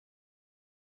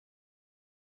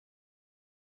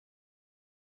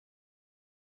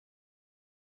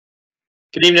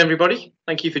Good evening, everybody.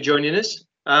 Thank you for joining us.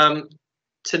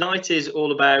 Tonight is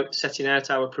all about setting out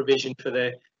our provision for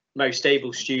the most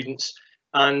able students,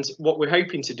 and what we're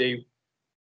hoping to do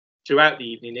throughout the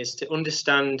evening is to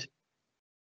understand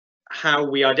how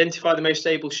we identify the most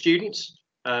able students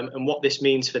and what this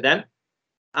means for them,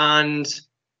 and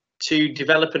to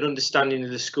develop an understanding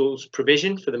of the school's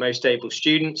provision for the most able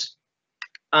students,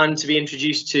 and to be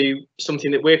introduced to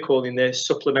something that we're calling the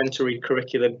supplementary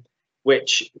curriculum,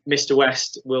 which Mr.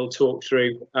 West will talk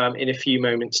through in a few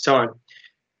moments' time.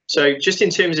 So just in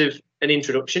terms of an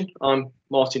introduction, I'm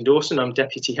Martin Dawson, I'm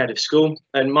Deputy Head of School,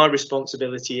 and my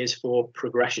responsibility is for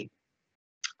progression.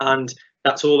 And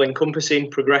that's all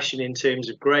encompassing progression in terms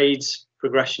of grades,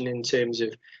 progression in terms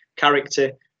of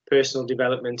character, personal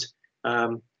development,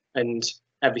 and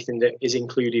everything that is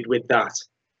included with that.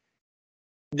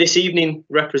 This evening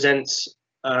represents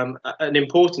an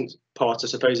important part, I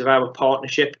suppose, of our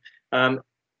partnership.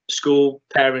 School,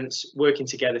 parents working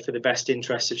together for the best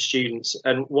interests of students.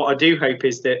 And what I do hope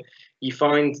is that you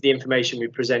find the information we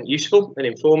present useful and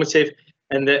informative,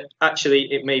 and that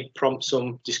actually it may prompt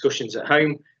some discussions at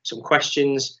home, some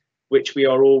questions, which we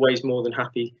are always more than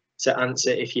happy to answer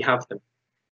if you have them.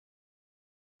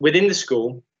 Within the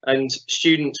school, and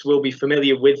students will be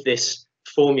familiar with this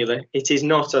formula, it is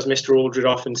not, as Mr. Aldred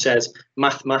often says,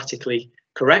 mathematically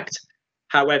correct.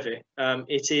 However,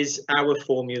 it is our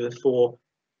formula for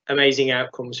amazing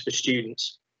outcomes for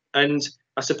students. And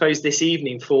I suppose this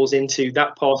evening falls into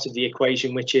that part of the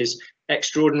equation, which is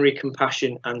extraordinary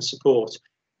compassion and support.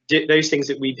 Those things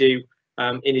that we do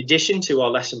in addition to our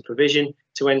lesson provision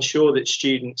to ensure that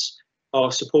students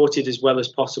are supported as well as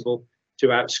possible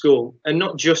throughout school, and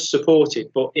not just supported,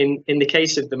 but in the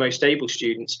case of the most able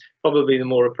students, probably the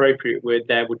more appropriate word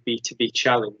there would be to be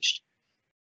challenged.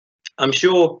 I'm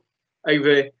sure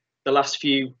over the last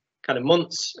few kind of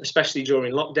months, especially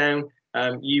during lockdown,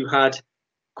 you had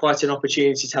quite an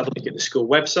opportunity to have a look at the school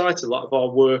website. A lot of our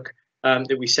work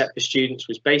that we set for students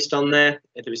was based on there.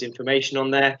 There was information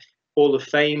on there, Hall of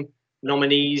Fame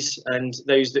nominees and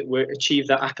those that were achieved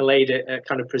that accolade are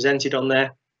kind of presented on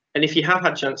there. And if you have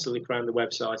had a chance to look around the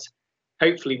website,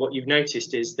 hopefully what you've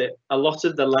noticed is that a lot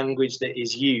of the language that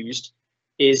is used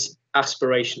is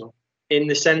aspirational, in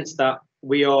the sense that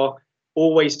we are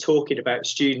always talking about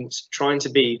students trying to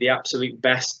be the absolute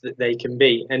best that they can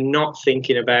be, and not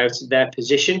thinking about their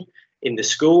position in the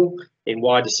school, in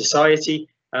wider society,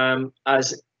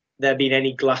 as there being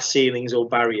any glass ceilings or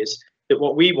barriers. That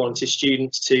what we want is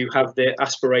students to have the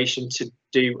aspiration to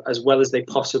do as well as they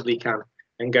possibly can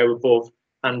and go above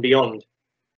and beyond.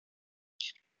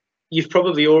 You've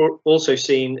probably also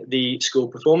seen the school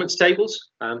performance tables.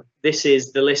 This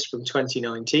is the list from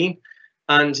 2019,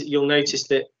 and you'll notice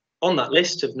that on that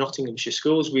list of Nottinghamshire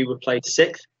schools, we were placed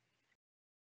 6th.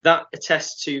 That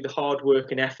attests to the hard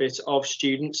work and effort of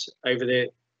students over the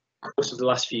course of the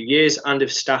last few years, and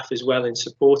of staff as well in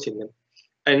supporting them.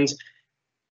 And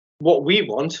what we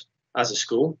want as a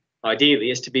school,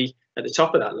 ideally, is to be at the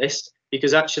top of that list,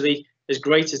 because actually, as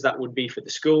great as that would be for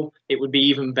the school, it would be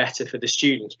even better for the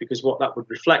students, because what that would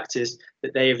reflect is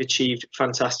that they have achieved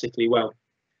fantastically well.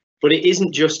 But it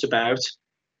isn't just about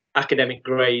academic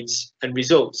grades and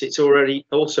results, it's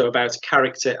also about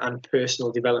character and personal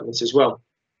development as well.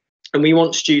 And we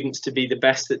want students to be the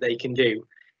best that they can do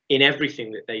in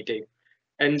everything that they do.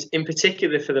 And in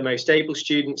particular for the most able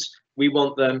students, we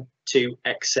want them to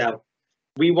excel.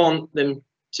 We want them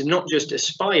to not just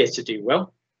aspire to do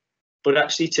well, but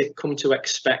actually to come to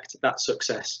expect that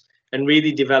success and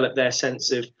really develop their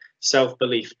sense of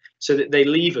self-belief, so that they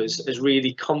leave us as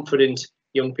really confident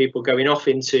young people going off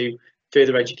into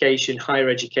further education, higher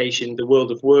education, the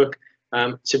world of work,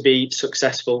 to be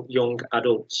successful young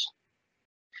adults.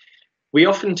 We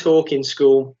often talk in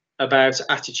school about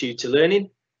attitude to learning,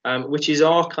 which is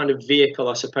our kind of vehicle,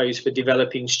 I suppose, for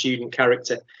developing student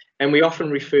character. And we often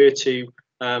refer to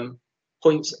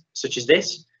points such as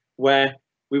this, where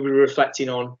we were reflecting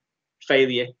on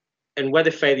failure and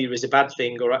whether failure is a bad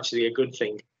thing or actually a good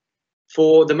thing.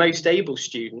 For the most able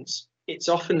students, it's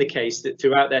often the case that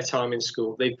throughout their time in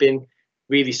school, they've been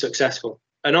really successful.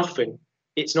 And often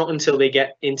it's not until they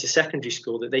get into secondary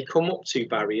school that they come up to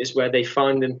barriers where they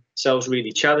find themselves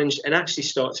really challenged and actually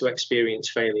start to experience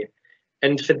failure.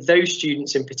 And for those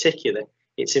students in particular,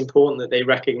 it's important that they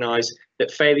recognise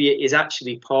that failure is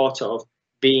actually part of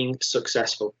being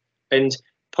successful. And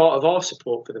part of our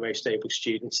support for the most able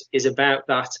students is about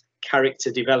that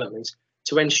character development,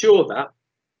 to ensure that,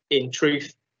 in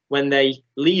truth, when they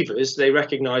leave us, they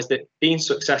recognise that being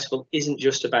successful isn't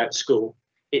just about school.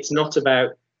 It's not about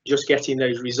just getting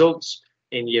those results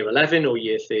in year 11 or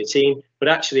year 13, but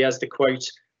actually, as the quote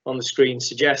on the screen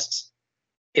suggests,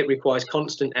 It requires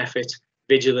constant effort,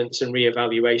 vigilance and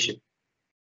re-evaluation.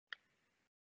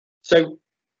 So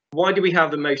why do we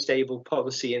have the most able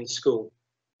policy in school?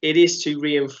 It is to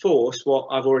reinforce what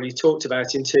I've already talked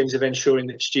about in terms of ensuring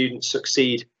that students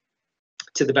succeed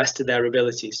to the best of their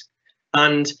abilities.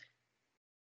 And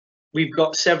we've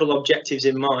got several objectives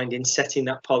in mind in setting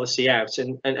that policy out,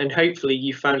 and hopefully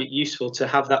you found it useful to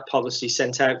have that policy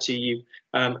sent out to you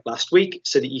last week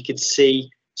so that you could see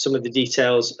some of the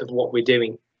details of what we're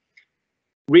doing.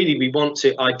 Really, we want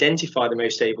to identify the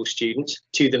most able students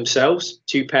to themselves,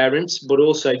 to parents, but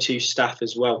also to staff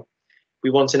as well. We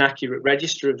want an accurate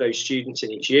register of those students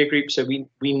in each year group so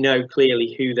we know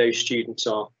clearly who those students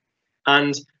are.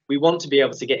 And we want to be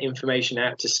able to get information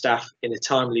out to staff in a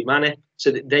timely manner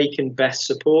so that they can best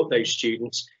support those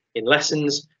students in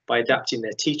lessons by adapting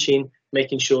their teaching,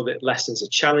 making sure that lessons are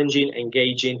challenging,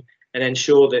 engaging, and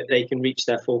ensure that they can reach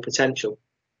their full potential.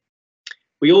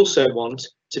 We also want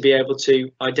to be able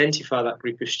to identify that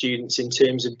group of students in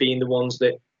terms of being the ones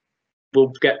that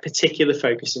will get particular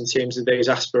focus in terms of those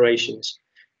aspirations,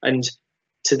 and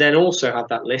to then also have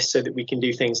that list so that we can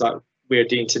do things like we're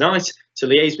doing tonight, to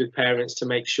liaise with parents to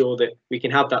make sure that we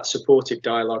can have that supportive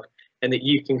dialogue and that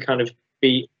you can kind of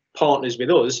be partners with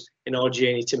us in our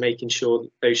journey to making sure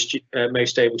that those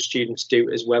most able students do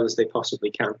as well as they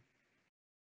possibly can.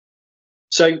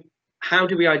 So how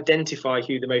do we identify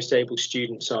who the most able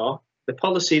students are? The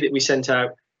policy that we sent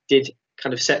out did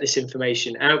kind of set this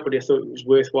information out, but I thought it was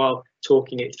worthwhile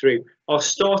talking it through. Our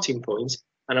starting point,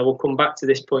 and I will come back to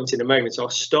this point in a moment,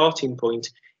 our starting point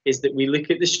is that we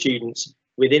look at the students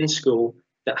within school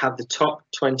that have the top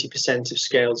 20% of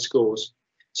scaled scores.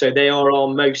 So they are our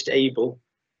most able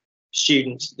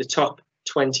students, the top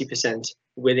 20%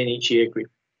 within each year group.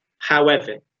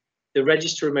 However, the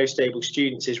register of most able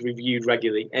students is reviewed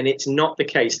regularly, and it's not the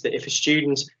case that if a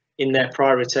student in their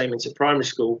prior attainment at primary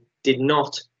school did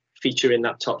not feature in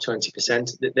that top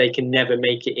 20%, that they can never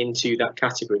make it into that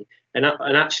category. And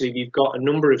actually, we've got a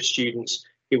number of students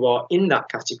who are in that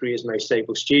category as most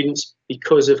able students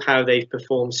because of how they've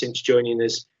performed since joining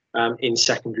us in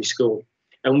secondary school.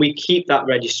 And we keep that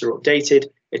register updated,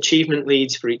 achievement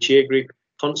leads for each year group,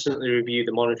 constantly review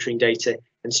the monitoring data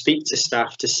and speak to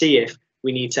staff to see if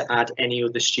we need to add any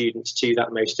other students to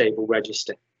that most able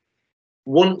register.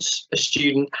 Once a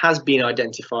student has been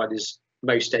identified as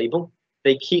most able,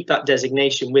 they keep that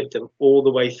designation with them all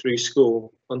the way through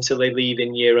school until they leave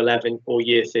in year 11 or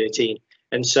year 13.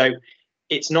 And so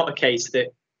it's not a case that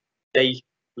they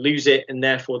lose it and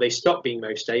therefore they stop being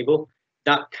most able.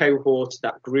 That cohort,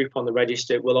 that group on the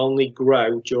register will only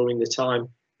grow during the time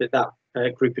that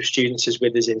that group of students is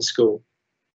with us in school.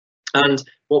 And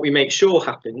what we make sure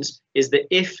happens is that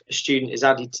if a student is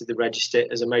added to the register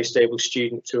as a most able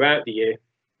student throughout the year,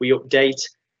 we update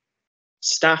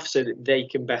staff so that they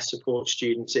can best support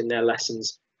students in their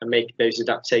lessons and make those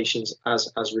adaptations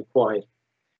as required.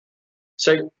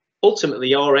 So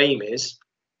ultimately, our aim is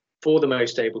for the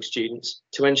most able students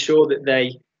to ensure that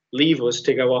they leave us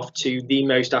to go off to the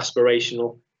most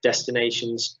aspirational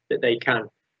destinations that they can.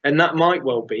 And that might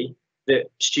well be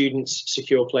that students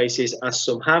secure places, as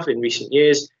some have in recent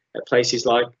years, at places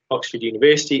like Oxford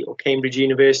University or Cambridge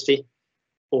University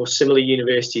or similar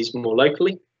universities more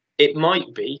locally. It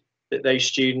might be that those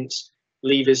students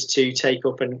leave us to take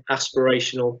up an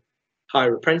aspirational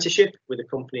higher apprenticeship with a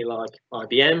company like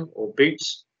IBM or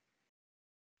Boots.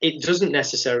 It doesn't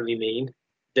necessarily mean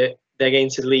that they're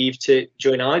going to leave to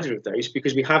join either of those,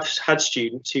 because we have had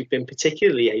students who've been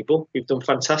particularly able, who've done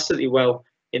fantastically well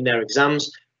in their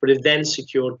exams, but have then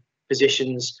secured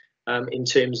positions in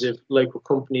terms of local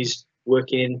companies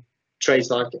working in trades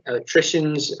like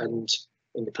electricians and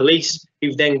in the police,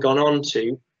 who've then gone on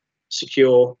to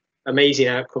secure amazing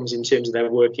outcomes in terms of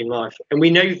their working life. And we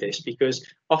know this because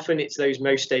often it's those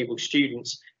most stable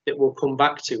students that will come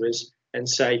back to us and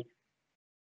say,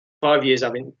 5 years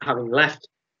having left,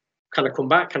 can I come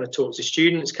back? Can I talk to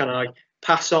students? Can I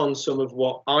pass on some of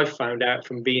what I found out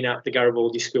from being at the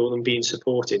Garibaldi school and being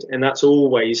supported? And that's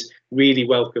always really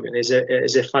welcome and is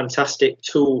a fantastic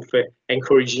tool for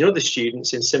encouraging other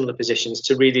students in similar positions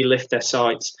to really lift their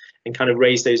sights and kind of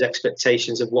raise those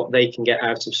expectations of what they can get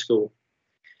out of school.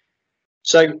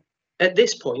 So at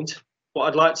this point, what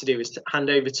I'd like to do is to hand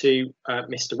over to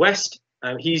Mr. West.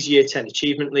 He's Year 10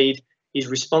 Achievement Lead. He's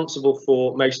responsible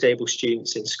for most able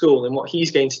students in school, and what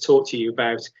he's going to talk to you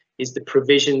about is the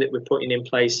provision that we're putting in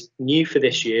place new for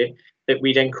this year, that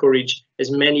we'd encourage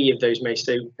as many of those most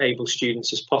able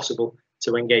students as possible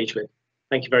to engage with.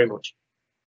 Thank you very much.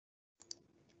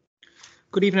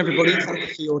 Good evening, everybody. Thank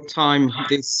you for your time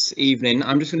this evening.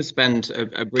 I'm just going to spend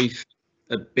a brief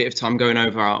a bit of time going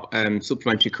over our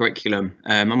supplementary curriculum.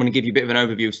 I'm going to give you a bit of an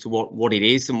overview as to what it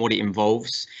is and what it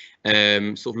involves,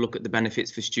 sort of look at the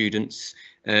benefits for students,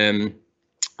 and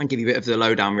give you a bit of the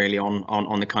lowdown really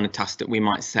on the kind of tasks that we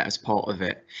might set as part of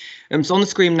it. So on the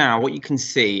screen now, what you can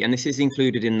see, and this is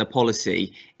included in the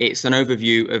policy, it's an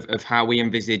overview of how we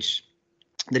envisage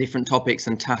the different topics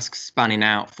and tasks spanning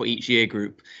out for each year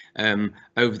group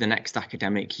over the next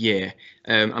academic year.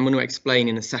 I'm going to explain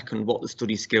in a second what the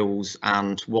study skills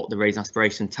and what the raise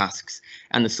aspiration tasks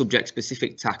and the subject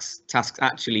specific tasks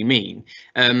actually mean.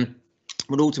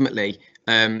 But ultimately,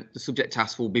 the subject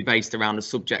tasks will be based around a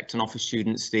subject and offer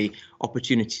students the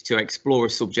opportunity to explore a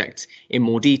subject in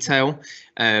more detail.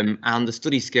 And the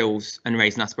study skills and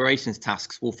raising aspirations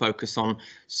tasks will focus on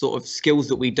sort of skills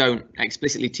that we don't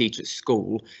explicitly teach at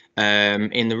school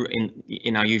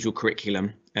in our usual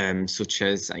curriculum, such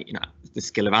as the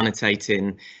skill of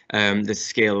annotating, the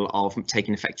skill of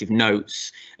taking effective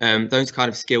notes, those kind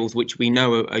of skills which we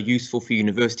know are useful for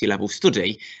university level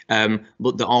study,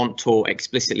 but that aren't taught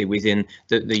explicitly within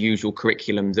the usual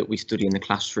curriculum that we study in the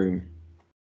classroom.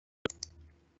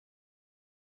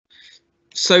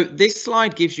 So this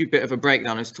slide gives you a bit of a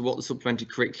breakdown as to what the supplementary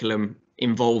curriculum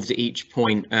involves at each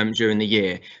point during the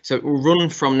year. So it will run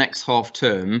from next half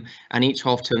term, and each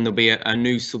half term there'll be a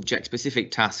new subject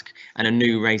specific task and a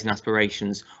new raising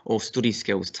aspirations or study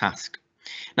skills task.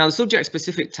 Now the subject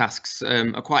specific tasks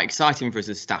are quite exciting for us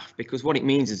as staff, because what it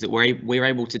means is that we're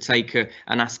able to take an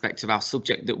aspect of our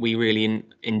subject that we really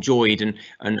enjoyed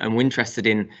and were interested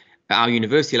in at our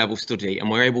university level study, and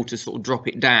we're able to sort of drop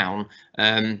it down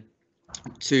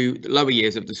to the lower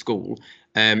years of the school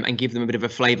and give them a bit of a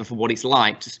flavour for what it's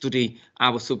like to study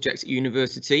our subjects at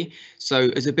university. So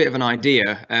as a bit of an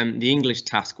idea, the English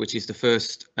task, which is the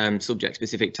first subject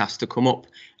specific task to come up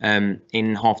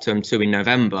in half term 2 in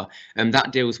November,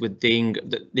 that deals with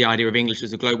the idea of English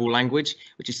as a global language,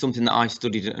 which is something that I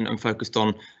studied and focused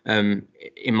on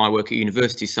in my work at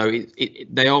university. So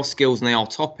they are skills and they are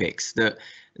topics that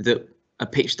are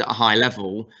pitched at a high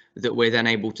level that we're then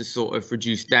able to sort of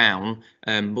reduce down,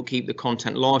 but keep the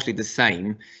content largely the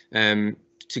same,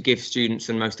 to give students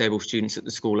and most able students at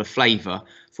the school a flavour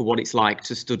for what it's like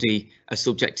to study a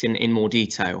subject in more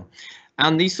detail.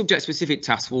 And these subject specific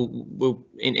tasks will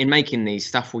in making these,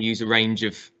 staff will use a range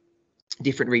of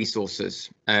different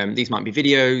resources. These might be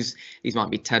videos, these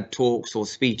might be TED Talks or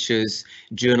speeches,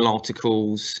 journal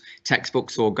articles,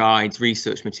 textbooks or guides,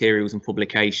 research materials and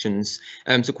publications.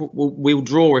 So we'll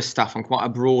draw as staff on quite a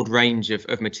broad range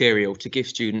of material to give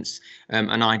students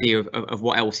an idea of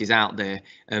what else is out there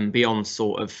beyond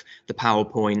sort of the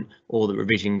PowerPoint or the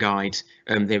revision guide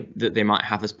that they might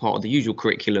have as part of the usual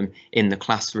curriculum in the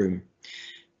classroom.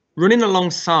 Running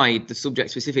alongside the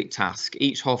subject-specific task,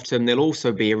 each half term there'll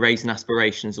also be a raising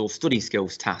aspirations or study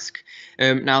skills task.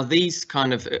 Now these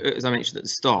kind of, as I mentioned at the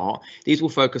start, these will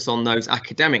focus on those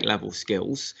academic level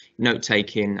skills,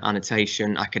 note-taking,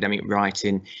 annotation, academic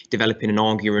writing, developing an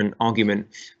argument,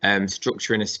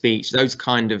 structuring a speech, those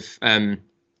kind of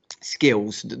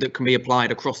skills that can be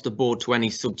applied across the board to any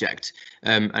subject,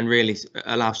 and really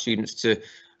allow students to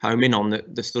home in on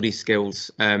the study skills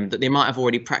that they might have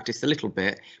already practiced a little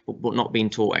bit, but not been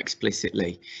taught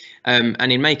explicitly.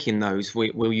 And in making those,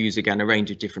 we'll use again a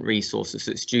range of different resources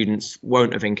that students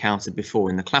won't have encountered before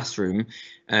in the classroom,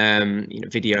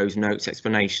 videos, notes,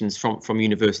 explanations from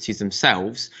universities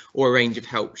themselves, or a range of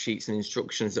help sheets and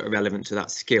instructions that are relevant to that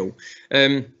skill.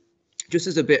 Just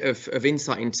as a bit of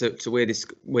insight into where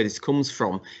this comes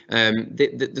from,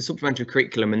 the supplementary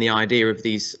curriculum and the idea of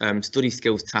these study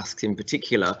skills tasks in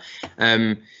particular,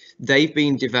 they've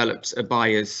been developed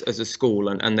by us as a school,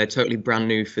 and they're totally brand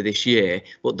new for this year.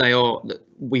 But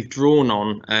we've drawn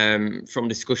on from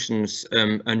discussions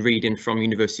and reading from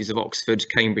universities of Oxford,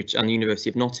 Cambridge, and the University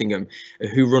of Nottingham,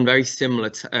 who run very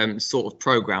similar sort of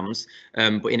programmes,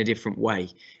 but in a different way.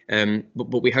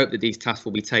 But we hope that these tasks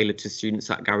will be tailored to students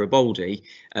at Garibaldi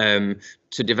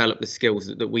to develop the skills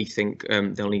that we think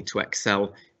they'll need to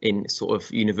excel in sort of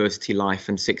university life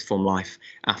and sixth form life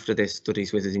after their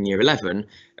studies with us in year 11,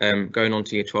 going on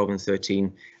to year 12 and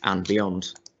 13 and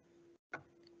beyond.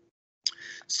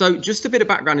 So just a bit of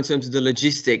background in terms of the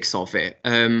logistics of it.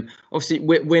 Obviously,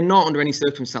 we're not under any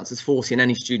circumstances forcing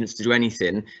any students to do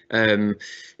anything.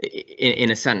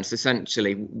 In a sense,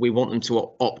 essentially, we want them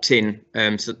to opt in.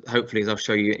 So hopefully, as I'll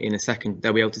show you in a second,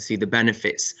 they'll be able to see the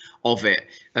benefits of it.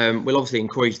 We'll obviously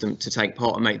encourage them to take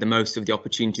part and make the most of the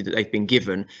opportunity that they've been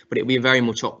given, but it'll be a very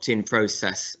much opt-in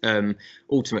process.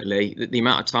 Ultimately, the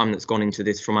amount of time that's gone into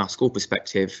this from our school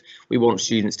perspective, we want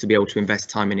students to be able to invest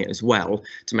time in it as well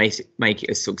to make it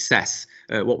a success.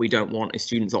 What we don't want is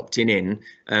students opting in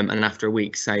and after a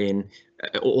week saying,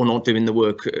 or not doing the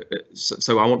work.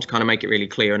 So I want to kind of make it really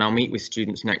clear, and I'll meet with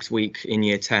students next week in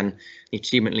year 10. The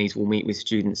achievement leads will meet with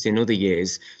students in other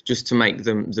years just to make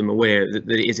them aware that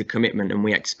it is a commitment, and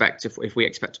we expect, if we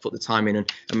expect to put the time in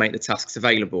and make the tasks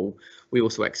available, we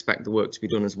also expect the work to be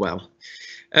done as well.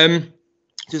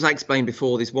 As I explained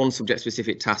before, there's one subject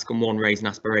specific task and one raising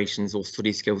aspirations or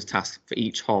study skills task for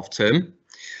each half term.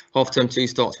 Half term 2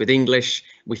 starts with English.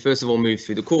 We first of all move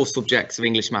through the core subjects of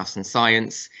English, maths and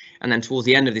science, and then towards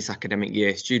the end of this academic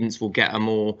year, students will get a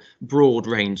more broad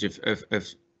range of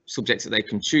subjects that they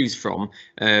can choose from,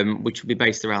 which will be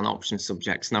based around option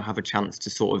subjects, and they'll have a chance to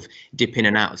sort of dip in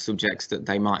and out of subjects that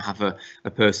they might have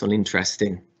a personal interest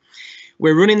in.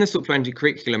 We're running the supplementary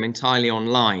curriculum entirely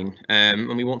online,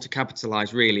 and we want to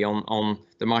capitalise really on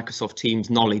the Microsoft Teams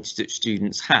knowledge that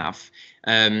students have.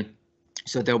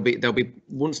 So they'll be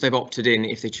once they've opted in,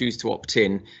 if they choose to opt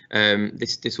in,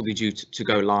 this will be due to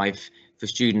go live for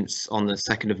students on the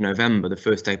 2nd of November, the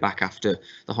first day back after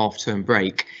the half-term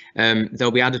break.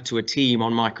 They'll be added to a team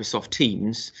on Microsoft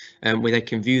Teams where they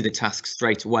can view the tasks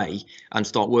straight away and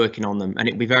start working on them. And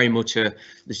it'll be very much the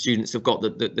students have got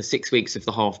the 6 weeks of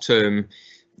the half-term,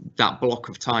 that block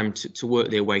of time to work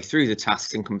their way through the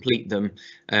tasks and complete them,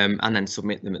 and then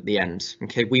submit them at the end.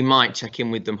 Okay, we might check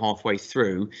in with them halfway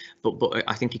through, but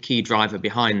I think a key driver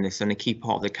behind this and a key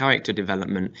part of the character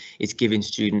development is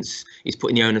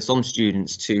putting the onus on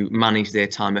students to manage their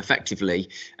time effectively,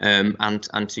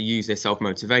 and to use their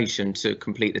self-motivation to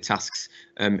complete the tasks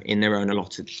in their own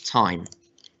allotted time.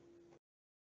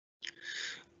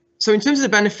 So in terms of the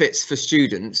benefits for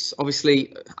students,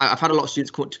 obviously, I've had a lot of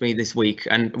students come up to me this week,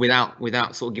 and without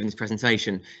sort of giving this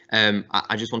presentation,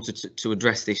 I just wanted to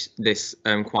address this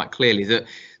quite clearly, that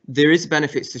there is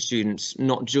benefits to students,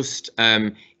 not just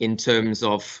in terms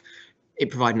of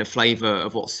it providing a flavour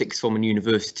of what sixth form and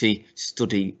university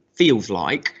study feels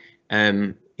like,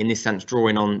 in this sense,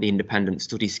 drawing on the independent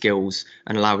study skills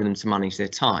and allowing them to manage their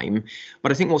time.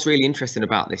 But I think what's really interesting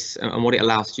about this and what it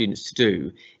allows students to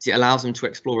do is it allows them to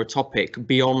explore a topic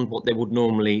beyond what they would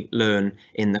normally learn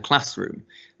in the classroom.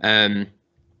 And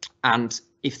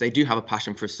if they do have a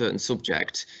passion for a certain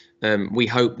subject, we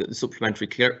hope that the supplementary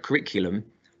curriculum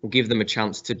will give them a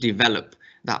chance to develop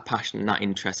that passion and that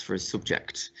interest for a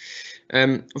subject.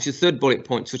 Obviously, the third bullet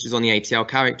point touches on the ATL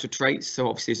character traits. So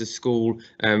obviously, as a school,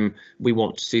 we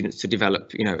want students to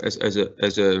develop, you know, as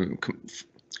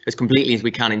completely as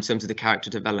we can in terms of the character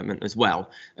development as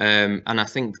well. And I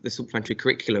think the supplementary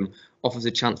curriculum offers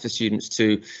a chance for students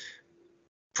to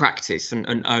practice and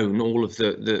own all of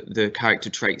the character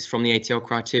traits from the ATL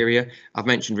criteria. I've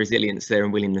mentioned resilience there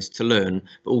and willingness to learn,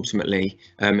 but ultimately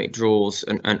it draws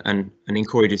and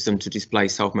encourages them to display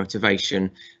self-motivation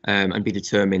and be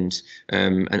determined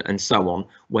and so on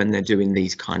when they're doing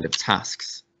these kind of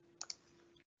tasks.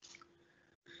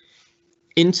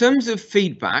 In terms of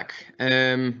feedback,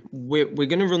 we're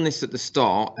going to run this at the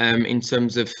start in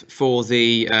terms of for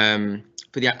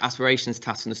the aspirations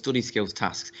tasks and the study skills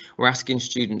tasks. We're asking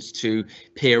students to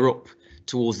peer up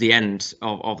towards the end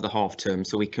of the half term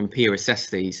so we can peer assess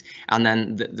these, and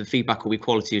then the feedback will be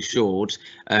quality assured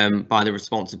by the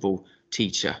responsible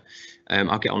teacher.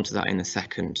 I'll get onto that in a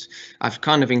second. I've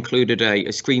kind of included a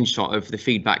screenshot of the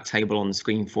feedback table on the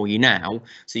screen for you now,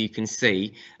 so you can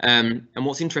see. And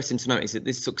what's interesting to note is that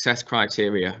this success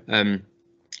criteria,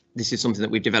 this is something that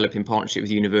we've developed in partnership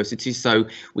with universities. So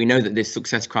we know that this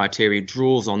success criteria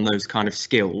draws on those kind of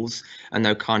skills and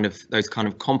those kind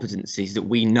of competencies that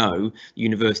we know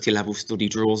university level study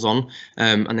draws on,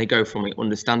 and they go from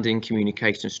understanding,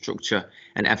 communication, structure,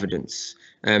 and evidence.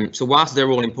 So whilst they're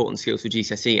all important skills for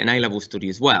GCSE and A-level study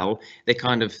as well, they're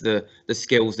kind of the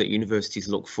skills that universities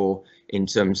look for in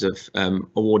terms of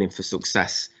awarding for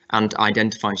success and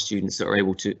identifying students that are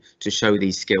able to show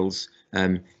these skills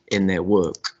in their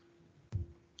work.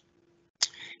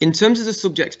 In terms of the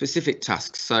subject-specific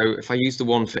tasks, so if I use the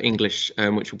one for English,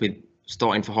 which will be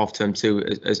starting for half term 2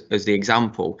 as the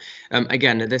example,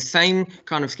 again, they're the same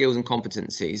kind of skills and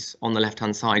competencies on the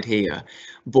left-hand side here,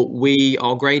 but we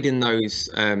are grading those,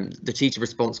 the teacher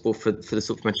responsible for the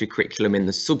supplementary curriculum in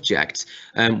the subject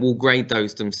will grade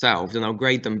those themselves, and they'll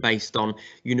grade them based on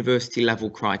university level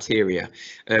criteria.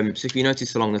 So if you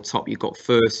notice along the top, you've got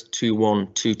first,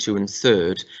 2-1, 2-2 and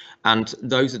third. And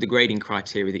those are the grading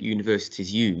criteria that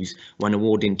universities use when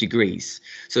awarding degrees.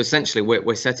 So essentially,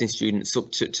 we're setting students up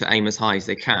to aim as high as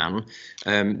they can,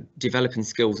 developing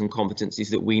skills and competencies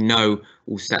that we know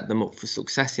will set them up for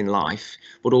success in life,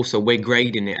 but also we're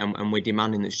grading it and we're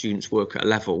demanding that students work at a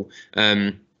level.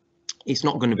 It's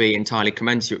not going to be entirely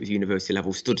commensurate with university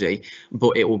level study,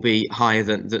 but it will be higher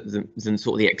than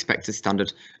sort of the expected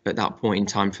standard at that point in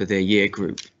time for their year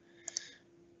group.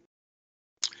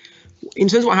 In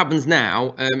terms of what happens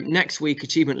now, next week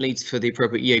achievement leads for the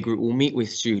appropriate year group will meet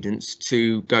with students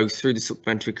to go through the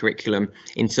supplementary curriculum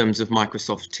in terms of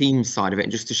Microsoft Teams side of it,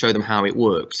 and just to show them how it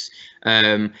works.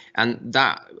 And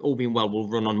that, all being well, will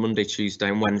run on Monday, Tuesday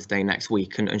and Wednesday next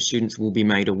week, and students will be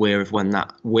made aware of when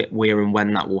that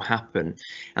will happen.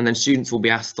 And then students will be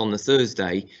asked on the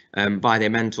Thursday by their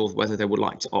mentors whether they would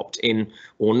like to opt in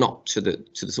or not to the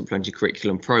supplementary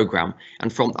curriculum programme.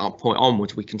 And from that point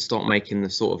onwards, we can start making the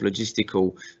sort of logistical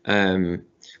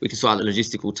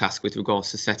task with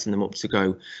regards to setting them up to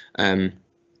go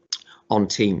on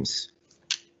Teams.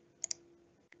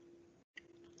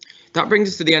 That brings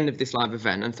us to the end of this live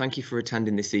event, and thank you for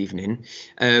attending this evening.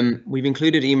 We've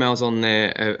included emails on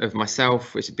there of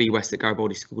myself, which is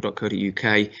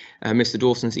bwest@garibaldischool.co.uk. Mr.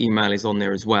 Dawson's email is on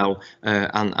there as well,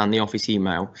 and the office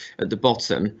email at the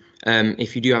bottom.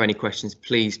 If you do have any questions,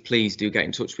 please do get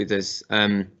in touch with us.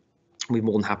 We're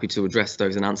more than happy to address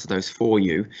those and answer those for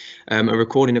you. A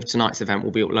recording of tonight's event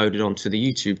will be uploaded onto the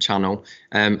YouTube channel,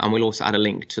 and we'll also add a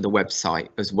link to the website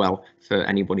as well for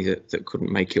anybody that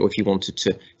couldn't make it, or if you wanted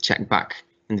to check back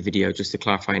in the video just to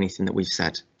clarify anything that we've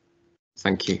said.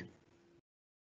 Thank you.